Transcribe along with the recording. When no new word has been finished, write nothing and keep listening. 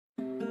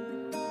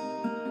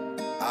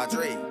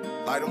Andre,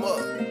 light them up.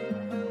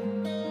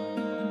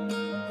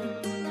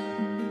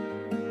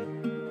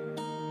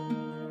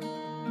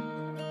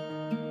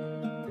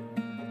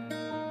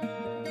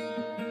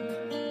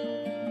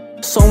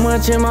 So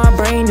much in my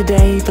brain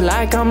today, feel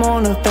like I'm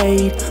on a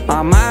fade.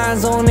 My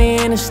mind's on the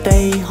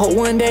interstate, hope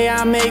one day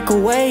I make a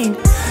way.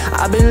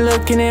 I've been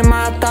looking at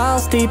my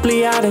thoughts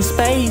deeply out in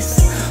space.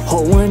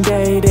 Hope one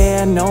day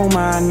they'll know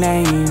my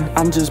name.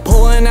 I'm just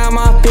pulling out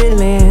my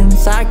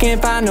feelings, I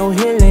can't find no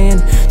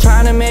healing.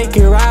 Trying to make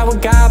it right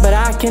with God, but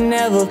I can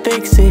never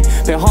fix it.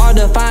 Been hard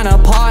to find a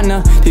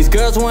partner, these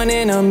girls one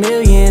in a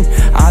million.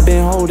 I've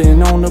been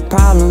holding on to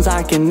problems,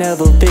 I can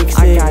never fix it.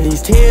 I got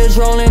these tears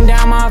rolling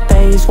down my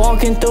face,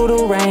 walking through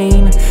the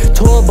rain.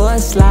 Tour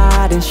bus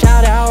slide and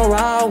shout out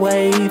raw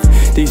wave.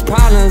 These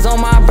problems on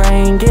my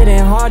brain getting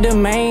hard to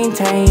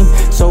maintain.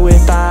 So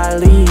if I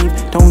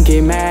leave, don't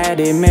get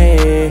mad at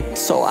me.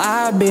 So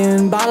I've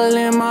been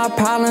bottling my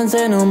problems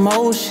and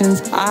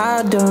emotions.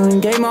 I done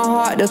gave my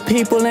heart to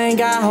people, ain't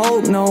got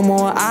hope no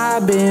more.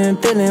 I've been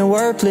feeling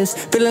worthless,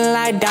 feeling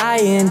like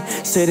dying.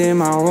 Sit in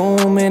my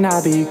room and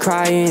I be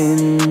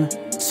crying.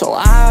 So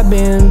I've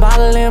been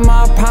bottling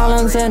my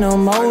problems and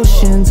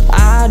emotions.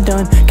 I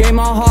done gave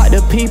my heart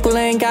to people,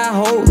 ain't got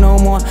hope no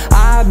more.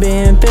 I've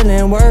been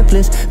feeling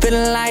worthless,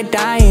 feeling like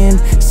dying.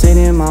 Sit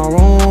in my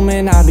room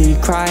and I be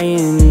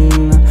crying.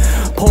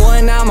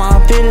 Pouring out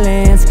my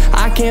feelings,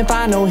 I can't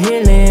find no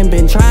healing.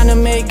 Been trying to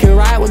make it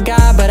right with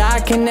God, but I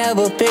can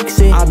never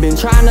fix it. I've been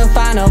trying to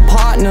find a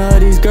partner,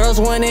 these girls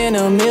one in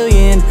a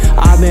million.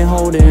 I've been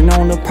holding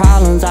on to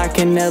problems, I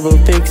can never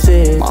fix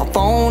it. My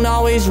phone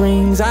always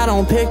rings, I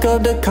don't pick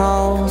up the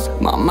calls.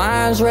 My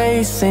mind's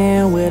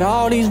racing with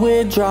all these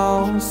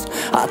withdrawals.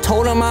 I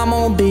told them I'm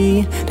on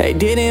B, they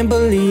didn't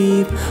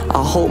believe.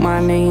 I hope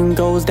my name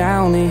goes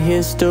down in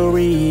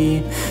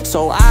history.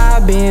 So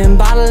I've been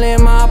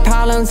bottling my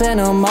problems and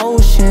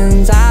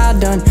emotions. I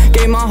done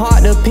gave my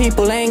heart to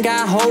people, ain't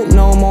got hope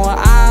no more.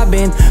 I've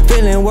been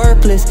feeling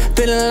worthless,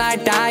 feeling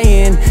like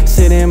dying.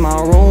 Sit in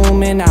my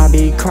room and I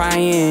be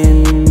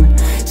crying.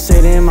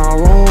 Sit in my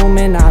room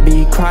and I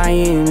be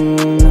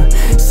crying.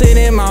 Sit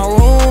in my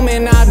room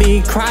and I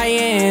be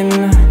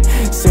crying.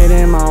 Sit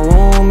in my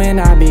room and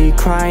I be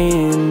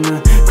crying.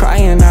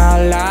 Crying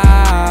out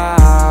loud.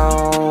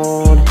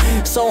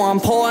 So I'm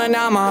pouring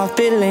out my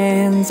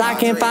feelings, I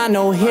can't find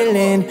no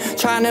healing.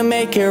 Trying to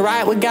make it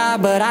right with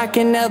God, but I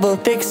can never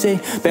fix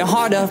it. Been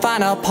hard to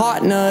find a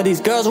partner, these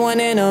girls one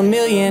in a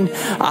million.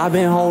 I've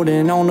been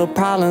holding on to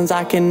problems,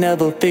 I can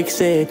never fix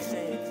it.